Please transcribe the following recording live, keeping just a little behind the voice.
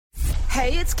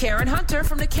Hey, it's Karen Hunter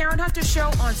from The Karen Hunter Show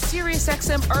on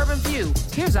SiriusXM Urban View.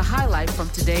 Here's a highlight from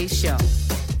today's show.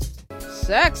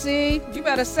 Sexy, you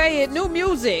better say it. New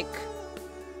music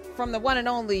from the one and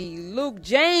only Luke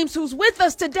James, who's with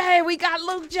us today. We got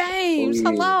Luke James.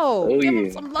 Hello. Give him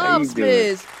some love,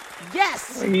 Spiz.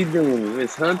 Yes. How you doing,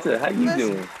 Miss Hunter? How you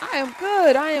doing? I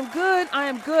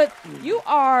am good. You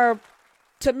are,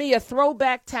 to me, a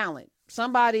throwback talent.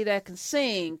 Somebody that can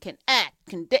sing, can act,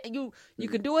 you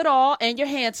can do it all, and you're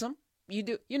handsome.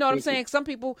 You know what I'm saying? Some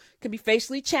people can be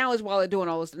facially challenged while they're doing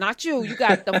all this. Not you. You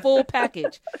got the full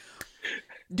package.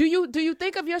 Do you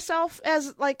think of yourself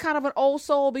as like kind of an old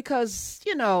soul because,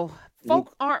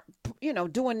 folk aren't,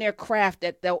 doing their craft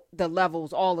at the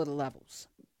levels, all of the levels?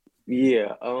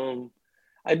 Yeah,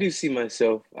 I do think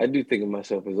of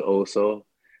myself as an old soul.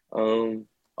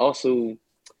 Also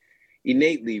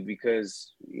innately,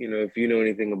 because if you know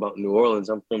anything about New Orleans,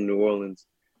 I'm from New Orleans.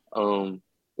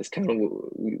 It's kind of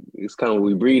what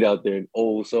we breed out there,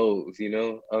 old souls.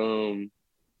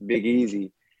 Big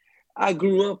Easy. I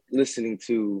grew up listening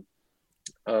to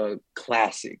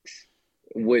classics,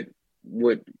 what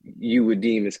you would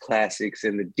deem as classics,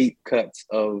 and the deep cuts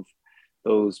of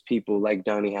those people like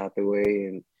Donny Hathaway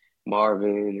and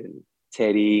Marvin and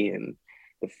Teddy and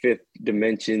the Fifth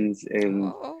Dimensions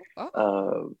and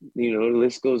the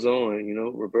list goes on.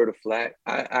 Roberta Flack.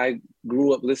 I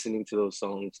grew up listening to those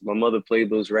songs. My mother played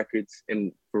those records,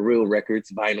 and for real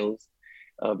records, vinyls,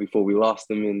 before we lost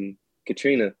them in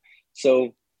Katrina.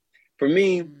 So for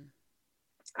me,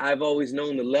 I've always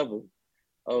known the level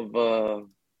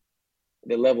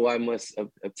I must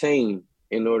obtain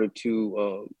in order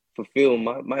to fulfill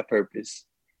my purpose.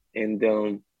 And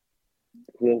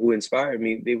who inspired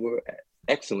me, they were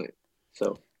excellent.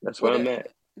 So that's where I'm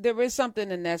at. There is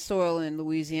something in that soil in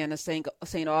Louisiana, St.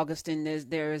 Augustine. There's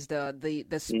the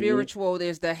spiritual,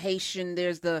 there's the Haitian,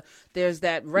 there's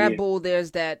that rebel,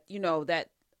 there's that that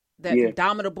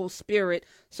indomitable spirit.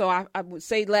 So I would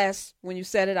say less when you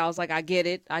said it. I was like, I get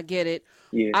it.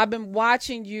 Yeah. I've been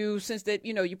watching you since that,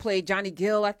 you played Johnny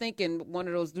Gill, I think, in one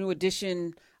of those new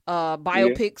edition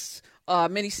biopics,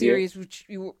 miniseries, which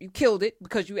you killed it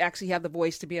because you actually have the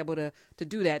voice to be able to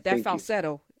do that. That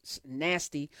falsetto is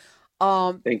nasty.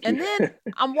 Thank you. And then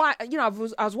I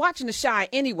was watching The Chi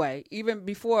anyway, even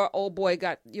before old boy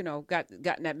got in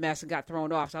that mess and got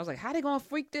thrown off. So I was like, how they gonna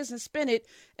freak this and spin it?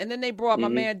 And then they brought my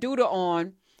man Duda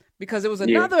on because it was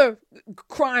another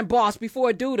crime boss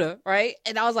before Duda, right?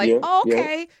 And I was like,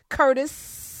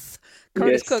 Curtis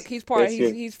Cook, he's part of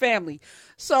he's family.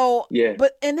 So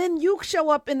and then you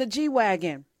show up in the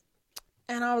G-Wagon,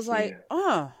 and I was like,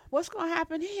 what's gonna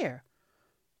happen here?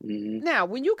 Now,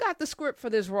 when you got the script for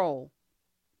this role,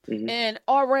 and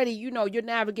already, you're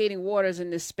navigating waters in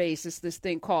this space, it's this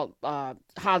thing called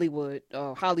Hollywood,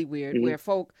 where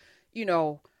folk,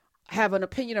 have an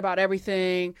opinion about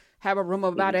everything, have a rumor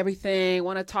about everything,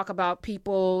 want to talk about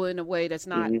people in a way that's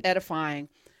not edifying.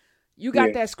 You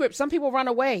got that script. Some people run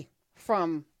away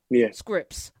from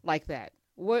scripts like that.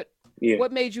 What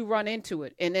made you run into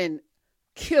it and then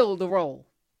kill the role?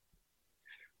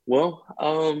 Well,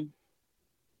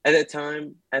 At that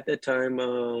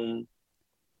time,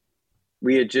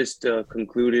 we had just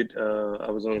concluded. I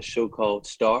was on a show called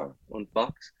Star on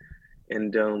Fox,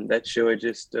 and that show had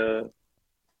just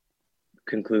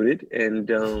concluded.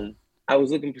 And I was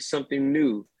looking for something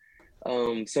new,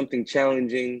 something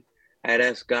challenging. I had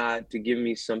asked God to give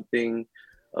me something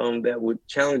that would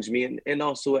challenge me, and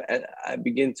also I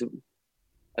began to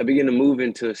move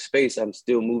into a space. I'm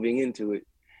still moving into it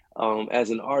as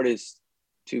an artist,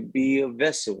 to be a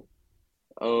vessel.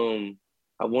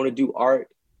 I want to do art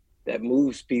that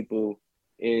moves people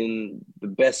in the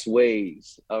best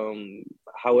ways.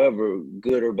 However,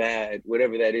 good or bad,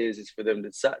 whatever that is for them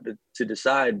to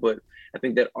decide. But I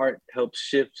think that art helps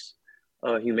shift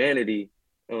humanity.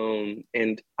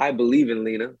 And I believe in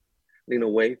Lena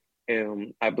Waithe.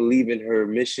 I believe in her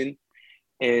mission,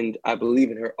 and I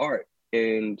believe in her art.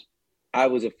 And I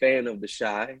was a fan of The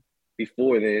Chi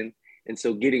before then. And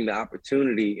so getting the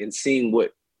opportunity and seeing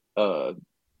what the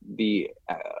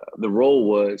role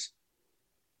was,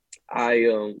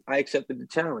 I accepted the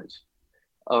challenge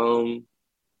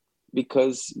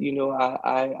because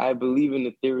I believe in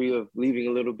the theory of leaving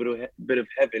a little bit of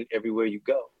heaven everywhere you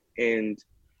go, and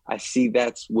I see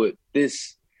that's what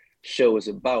this show is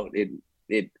about.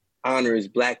 It honors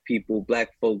Black people, Black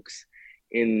folks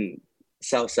in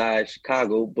Southside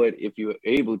Chicago, but if you're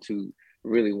able to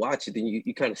really watch it, then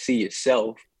you kind of see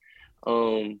yourself.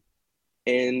 And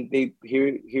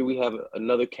here we have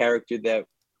another character that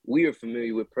we are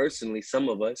familiar with personally, some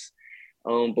of us,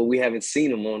 but we haven't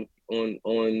seen him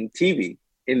on TV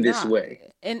in this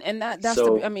way. And that's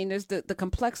so, I mean, there's the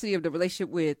complexity of the relationship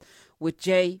with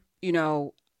Jay, you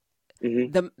know,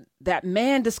 that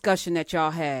man discussion that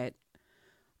y'all had,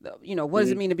 you know, what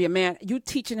does it mean to be a man? You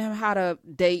teaching him how to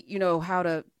date, you know, how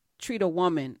to treat a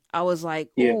woman. I was like,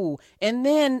 ooh. And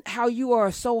then how you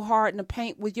are so hard in the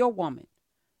paint with your woman,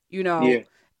 you know,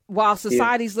 while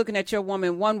society's looking at your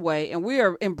woman one way, and we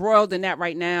are embroiled in that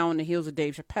right now on the heels of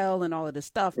Dave Chappelle and all of this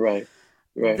stuff. Right.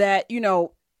 That, you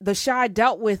know, the Chi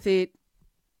dealt with it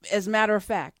as a matter of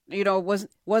fact. You know,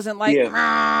 wasn't like,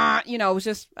 you know, it was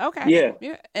just okay.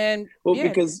 Yeah. And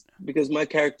because my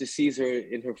character sees her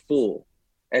in her full,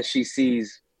 as she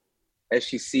sees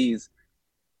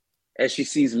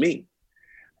me.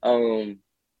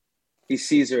 He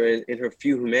sees her in her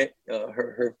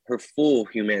her full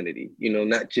humanity, you know,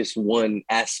 not just one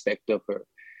aspect of her.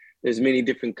 There's many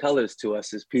different colors to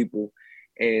us as people.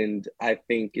 And I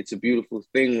think it's a beautiful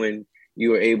thing when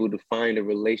you are able to find a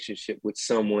relationship with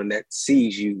someone that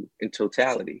sees you in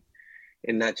totality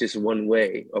and not just one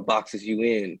way or boxes you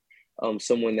in.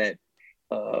 Someone that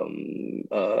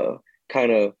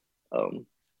kind of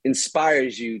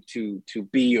inspires you to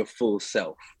be your full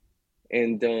self.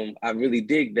 And I really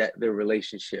dig the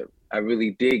relationship. I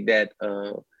really dig that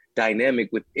dynamic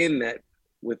within that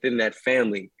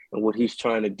family and what he's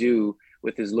trying to do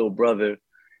with his little brother,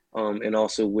 and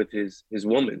also with his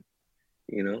woman.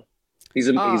 You know, he's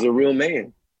a real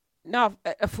man. No,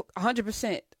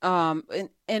 100%.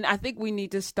 And I think we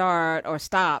need to start or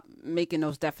stop making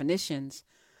those definitions.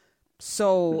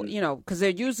 So, you know, because they're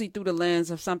usually through the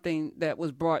lens of something that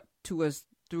was brought to us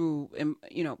through,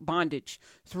 you know, bondage,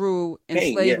 through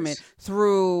enslavement,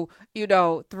 through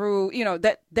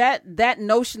that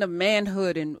notion of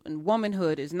manhood and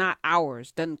womanhood is not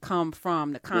ours, doesn't come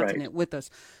from the continent with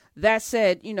us. That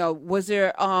said, you know, was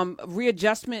there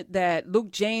readjustment that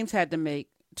Luke James had to make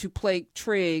to play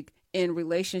Trig in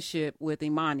relationship with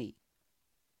Imani?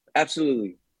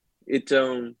 Absolutely.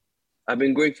 I've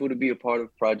been grateful to be a part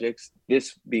of projects,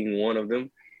 this being one of them,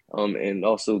 and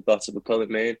also Thoughts of a Colored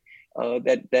Man,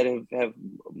 that have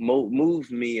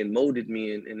moved me and molded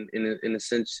me in a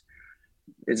sense.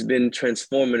 It's been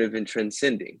transformative and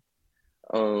transcending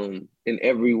in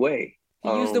every way.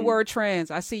 Use the word trans.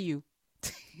 I see you.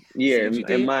 Yeah,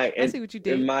 I see what you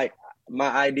did. And my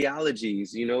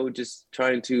ideologies, you know, just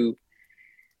trying to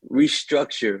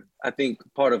restructure. I think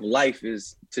part of life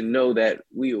is to know that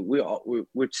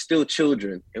we're still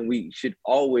children, and we should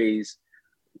always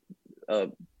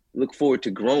look forward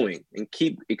to growing and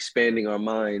keep expanding our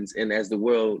minds. And as the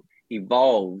world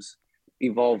evolve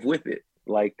with it,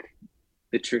 like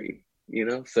the tree, you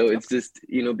know. So it's just,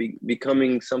 you know,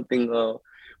 becoming something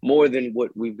more than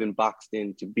what we've been boxed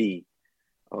in to be.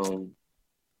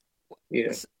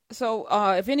 So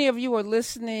if any of you are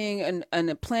listening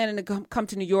and planning to come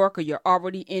to New York, or you're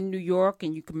already in New York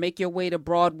and you can make your way to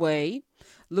Broadway,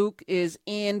 Luke is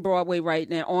in Broadway right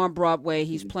now, on Broadway.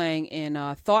 He's playing in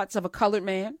Thoughts of a Colored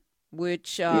Man,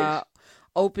 which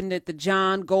opened at the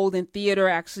John Golden Theater.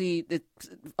 Actually, it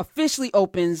officially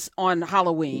opens on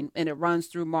Halloween, and it runs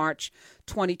through March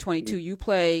 2022. You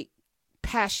play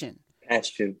Passion.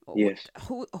 Passion, yes.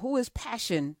 Who is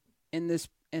Passion in this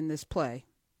play?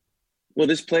 Well,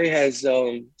 this play has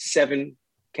 7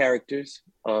 characters,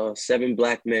 7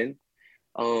 Black men.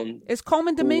 Is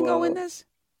Coleman Domingo in this?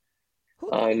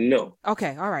 No.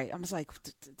 Okay, all right. I was like,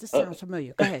 this sounds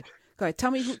familiar. Go ahead. Tell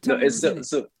me who. Who's in it.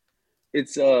 So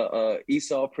it's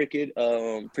Esau Pritchett,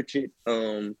 Da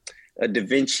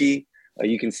Vinci.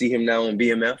 You can see him now on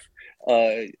BMF.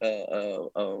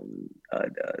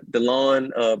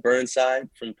 DeLon Burnside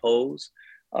from Pose.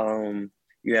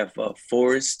 You have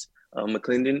Forrest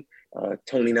McClendon,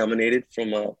 Tony nominated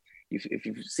from if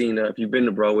you've been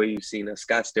to Broadway, you've seen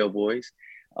Scottsdale Boys.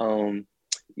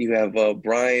 You have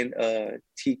Brian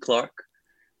T. Clark,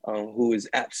 who is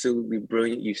absolutely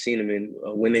brilliant. You've seen him in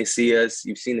When They See Us.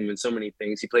 You've seen him in so many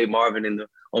things. He played Marvin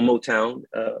on Motown,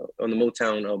 on the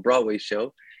Motown Broadway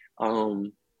show.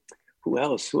 Who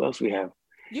else we have?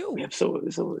 You. We have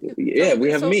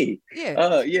we have me.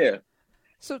 Yeah. Yeah.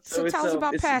 So tell us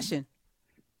about Passion.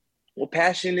 Well,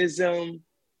 Passion is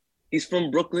he's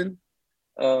from Brooklyn,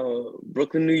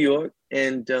 New York,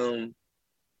 and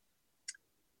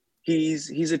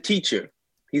he's a teacher.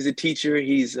 He's a teacher.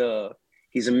 He's a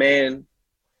man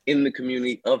in the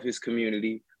community, of his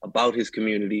community, about his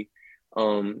community.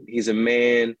 He's a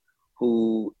man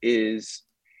who is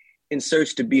in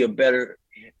search to be a better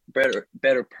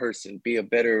person, be a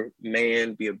better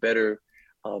man, be a better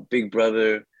big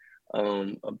brother,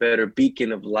 a better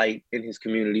beacon of light in his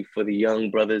community for the young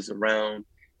brothers around,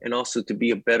 and also to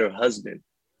be a better husband,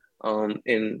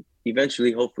 and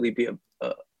eventually, hopefully, be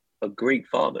a great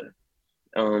father.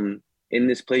 In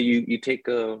this play, you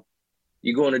go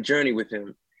on a journey with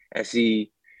him as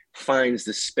he finds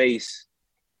the space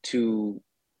to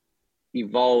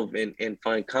evolve and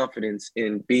find confidence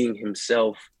in being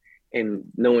himself and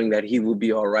knowing that he will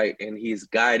be all right. And he's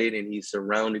guided and he's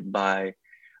surrounded by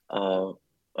a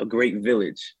great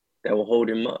village that will hold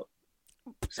him up.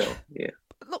 So, yeah.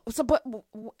 But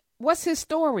what's his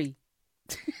story?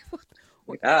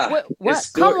 What?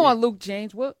 Come on, Luke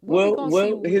James. What you're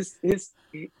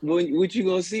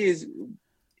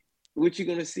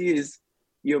gonna see is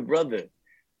your brother,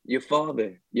 your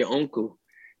father, your uncle,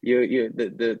 your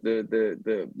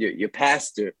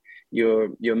pastor,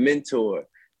 your mentor,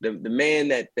 the man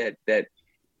that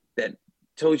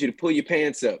told you to pull your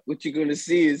pants up. What you're gonna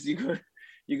see is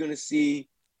you're gonna see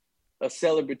a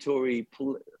celebratory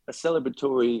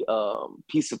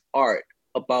piece of art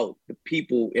about the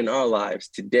people in our lives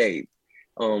today,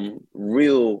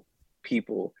 real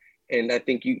people. And I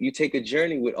think you take a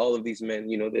journey with all of these men.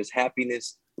 There's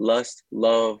happiness, lust,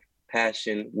 love,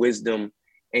 passion, wisdom,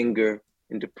 anger,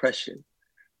 and depression.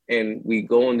 And we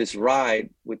go on this ride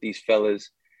with these fellas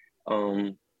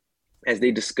as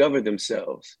they discover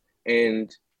themselves. And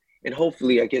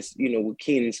hopefully, I guess, with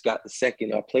Keenan Scott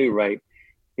II, our playwright,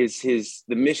 the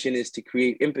mission is to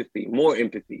create empathy, more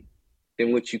empathy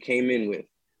than what you came in with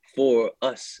for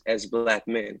us as Black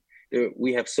men.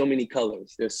 We have so many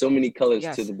colors. There's so many colors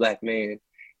to the Black man.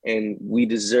 And we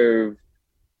deserve,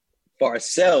 for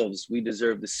ourselves,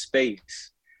 the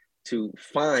space to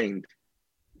find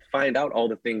out all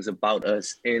the things about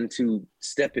us and to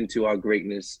step into our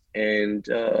greatness and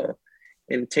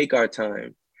take our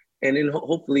time. And then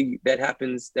hopefully that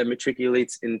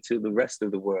matriculates into the rest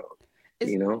of the world.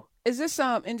 Is this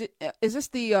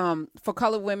the for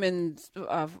colored women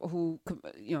who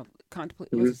contemplate?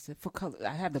 Mm-hmm. For color,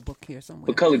 I have the book here somewhere.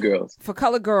 For colored girls. For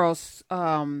colored girls,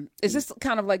 is this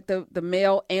kind of like the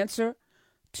male answer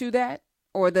to that,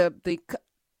 or the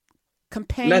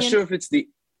companion? I'm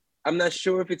not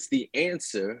sure if it's the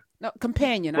answer. No,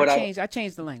 companion. I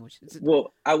changed the language.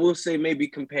 Well, I will say maybe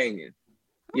companion.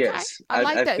 Okay. Yes, I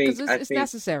like that because it's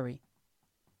necessary.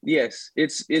 Yes,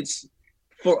 it's.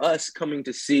 For us coming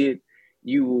to see it,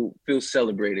 you will feel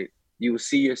celebrated. You will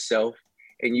see yourself,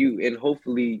 and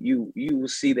hopefully you will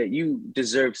see that you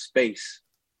deserve space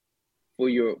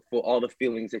for all the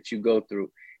feelings that you go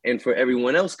through. And for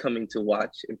everyone else coming to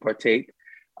watch and partake,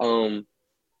 I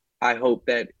hope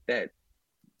that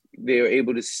they're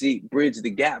able to bridge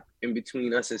the gap in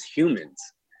between us as humans.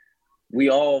 We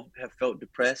all have felt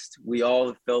depressed. We all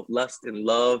have felt lust and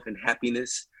love and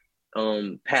happiness,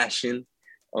 passion.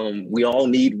 We all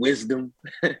need wisdom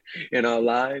in our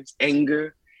lives,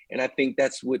 anger. And I think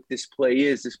that's what this play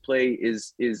is. This play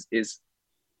is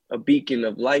a beacon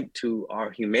of light to our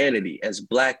humanity as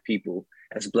Black people,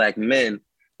 as Black men,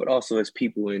 but also as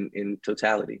people in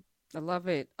totality. I love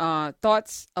it.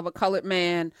 Thoughts of a Colored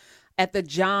Man at the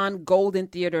John Golden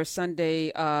Theater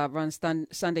Sunday, runs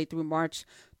Sunday through March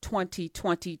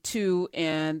 2022.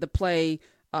 And the play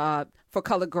for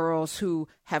colored girls who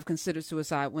have considered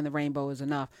suicide when the rainbow is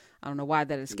enough. I don't know why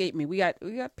that escaped me. We got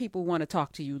people who want to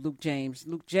talk to you, Luke James.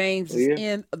 Luke James is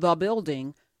in the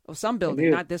building, or some building,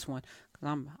 not this one,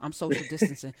 because I'm social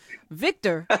distancing.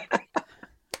 Victor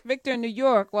in New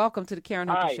York, welcome to the Karen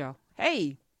Hunter Show.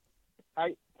 Hey.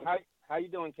 How you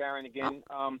doing, Karen? Again,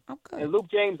 I'm good. And Luke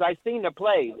James, I seen the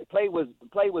play. The play was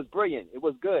brilliant. It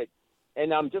was good,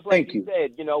 and just like Thank you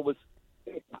said, was.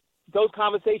 Those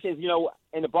conversations,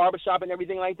 in the barbershop and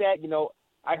everything like that,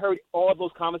 I heard all of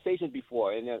those conversations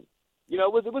before, and it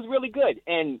was really good.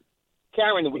 And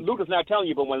Karen, Luke is not telling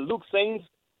you, but when Luke sings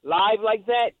live like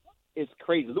that, it's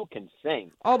crazy. Luke can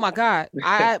sing. Oh my God!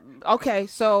 Okay.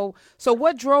 So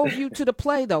what drove you to the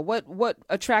play though? What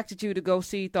attracted you to go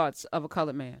see Thoughts of a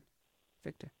Colored Man,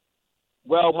 Victor?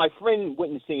 Well, my friend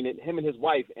went and seen it, him and his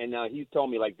wife, and he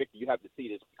told me, like, Victor, you have to see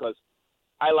this because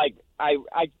I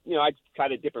try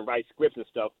to dip and write scripts and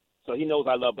stuff. So he knows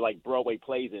I love like Broadway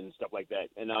plays and stuff like that.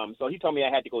 And so he told me I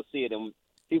had to go see it, and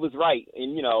he was right.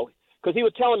 And because he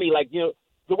was telling me like the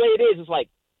way it is like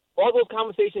all those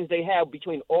conversations they have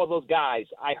between all those guys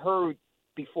I heard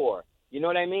before. You know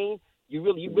what I mean? You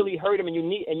really heard them, and you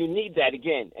need that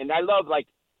again. And I love like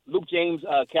Luke James'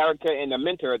 character and the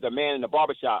mentor, the man in the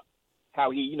barbershop, how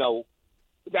he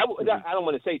That, I don't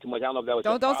want to say too much. I don't know if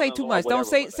that was. Don't say too much. Don't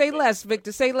say less,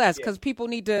 Victor. Say less, because people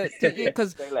need to.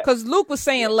 Because Luke was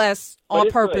saying less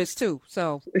on purpose too.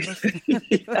 So.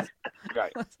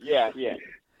 Right. Yeah.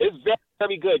 It's very,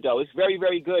 very good though. It's very,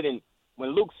 very good. And when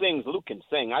Luke sings, Luke can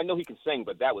sing. I know he can sing,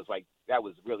 but that was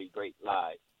really great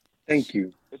live. Thank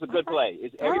you. It's a good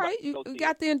play. All right, you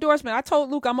got the endorsement. I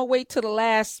told Luke I'm gonna wait till the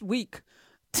last week,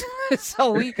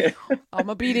 so I'm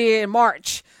gonna be there in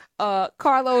March.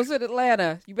 Carlos in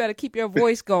Atlanta, you better keep your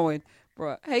voice going,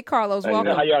 bro. Hey, Carlos,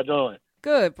 welcome. How y'all doing?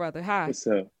 Good, brother. Hi. What's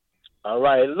up? All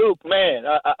right, Luke, man,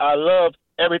 I love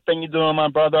everything you're doing, my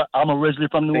brother. I'm originally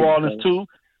from New Orleans too,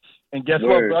 and guess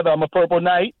what, brother? I'm a Purple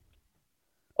Knight.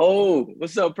 Oh,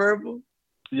 what's up, Purple?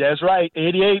 Yeah, that's right.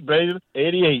 88, baby.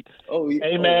 88. Oh, yeah.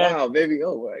 Hey, man. Wow, baby.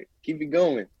 Oh, right. Keep it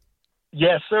going.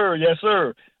 Yes, sir. Yes,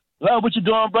 sir. Love what you're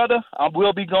doing, brother. I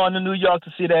will be going to New York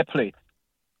to see that play.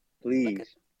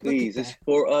 Please. It's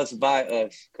for us, by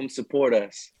us. Come support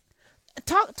us.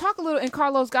 Talk a little. And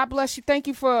Carlos, God bless you. Thank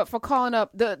you for calling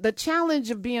up. The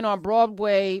challenge of being on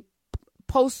Broadway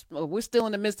we're still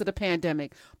in the midst of the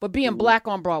pandemic, but being black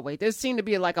on Broadway, there seemed to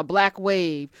be like a black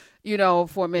wave,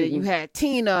 for a minute. You had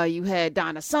Tina, you had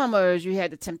Donna Summers, you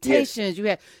had the Temptations, you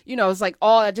had, it's like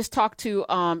all. I just talked to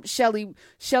Shelly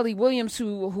Williams,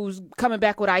 who's coming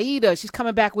back with Aida. She's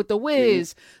coming back with The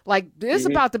Wiz. Like this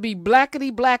about to be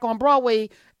blackity black on Broadway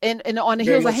and on the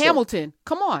heels of Hamilton.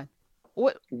 Come on.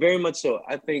 What? Very much so.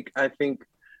 I think,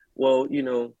 well,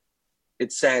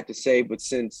 it's sad to say, but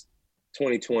since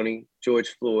 2020, George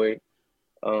Floyd,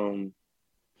 and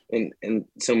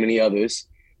so many others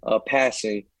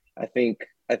passing, I think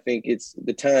it's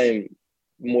the time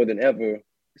more than ever,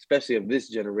 especially of this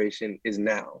generation, is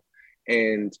now.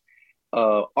 And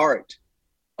art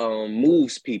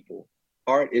moves people.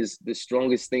 Art is the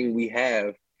strongest thing we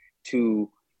have to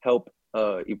help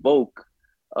evoke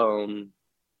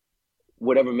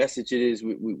whatever message it is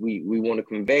we want to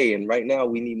convey. And right now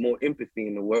we need more empathy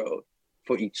in the world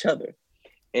for each other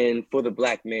and for the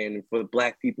Black man and for the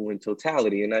Black people in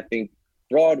totality. And I think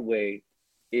Broadway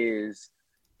is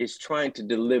trying to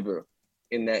deliver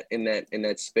in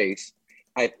that space.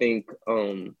 I think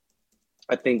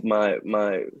my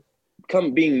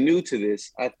being new to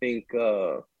this, I think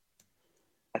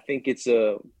it's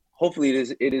hopefully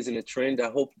it isn't a trend.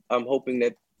 I'm hoping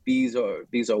that these are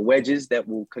wedges that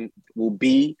will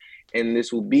be, and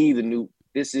this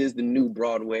is the new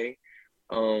Broadway.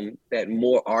 That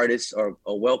more artists are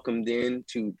welcomed in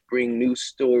to bring new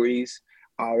stories,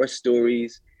 our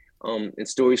stories, and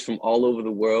stories from all over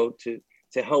the world to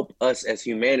help us as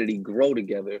humanity grow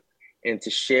together and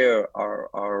to share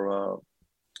our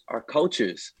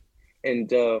cultures.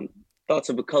 And Thoughts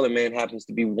of a Colored Man happens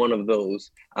to be one of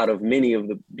those out of many of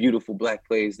the beautiful Black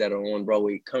plays that are on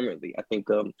Broadway currently. I think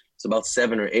it's about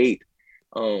 7 or 8.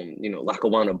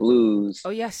 Lackawanna Blues.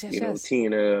 Oh yes.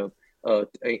 Tina.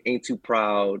 Ain't Too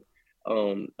Proud,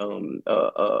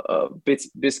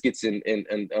 Biscuits and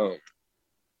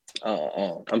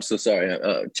I'm so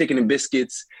sorry, Chicken and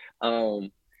Biscuits.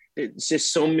 It's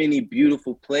just so many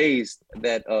beautiful plays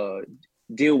that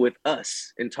deal with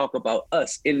us and talk about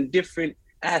us in different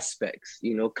aspects,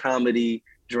 comedy,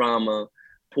 drama,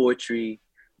 poetry,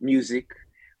 music.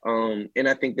 And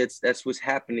I think that's what's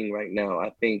happening right now.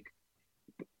 I think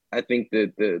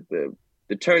the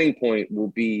turning point will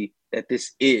be that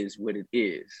this is what it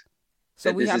is.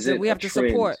 So we have to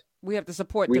support. We have to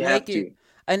support to make it.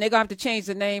 And they're gonna have to change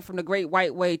the name from the Great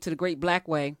White Way to the Great Black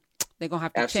Way. They're gonna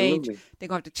have to change. They're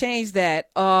gonna have to change that.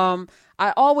 I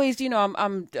always,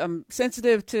 I'm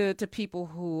sensitive to people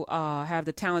who have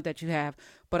the talent that you have,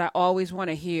 but I always want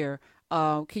to hear.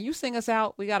 Can you sing us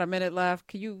out? We got a minute left.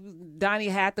 Can you, Donny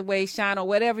Hathaway, Shine, or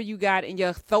whatever you got in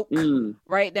your throat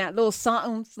right now? Little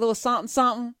something.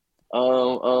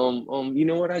 You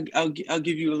know what? I'll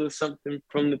give you a little something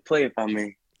from the play, if I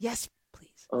may. Yes,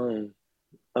 please.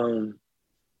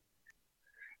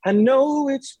 I know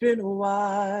it's been a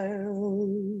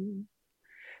while.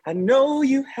 I know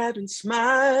you haven't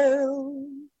smiled,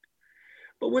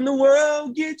 but when the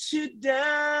world gets you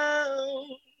down,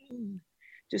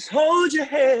 just hold your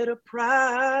head up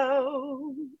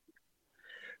proud.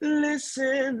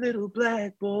 Listen, little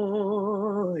black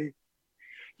boy.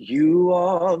 You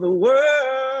are the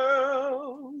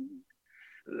world.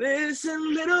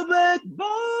 Listen, little black boy.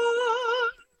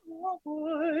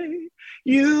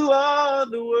 You are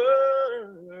the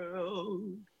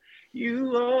world.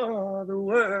 You are the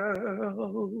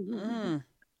world.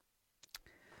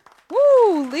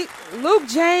 Woo! Luke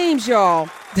James, y'all.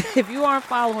 If you aren't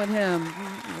following him,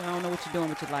 I don't know what you're doing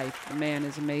with your life. The man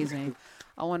is amazing.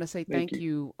 I want to say thank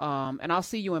you. And I'll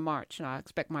see you in March. I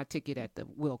expect my ticket at the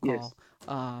will call. Yes.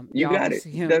 You got it.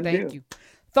 Thank you.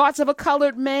 Thoughts of a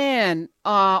Colored Man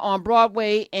on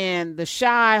Broadway and The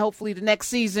Chi, hopefully the next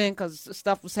season, because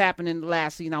stuff was happening the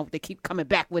last, they keep coming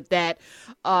back with that.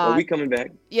 We coming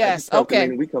back. Yes, okay.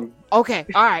 We coming. Okay,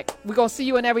 all right. We're going to see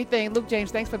you and everything. Luke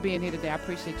James, thanks for being here today. I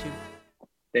appreciate you.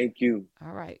 Thank you.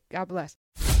 All right. God bless.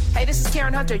 Hey, this is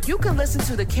Karen Hunter. You can listen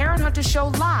to The Karen Hunter Show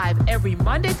live every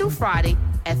Monday through Friday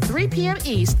at 3 p.m.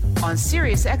 East on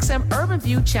SiriusXM Urban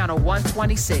View Channel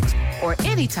 126 or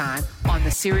anytime on the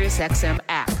SiriusXM app.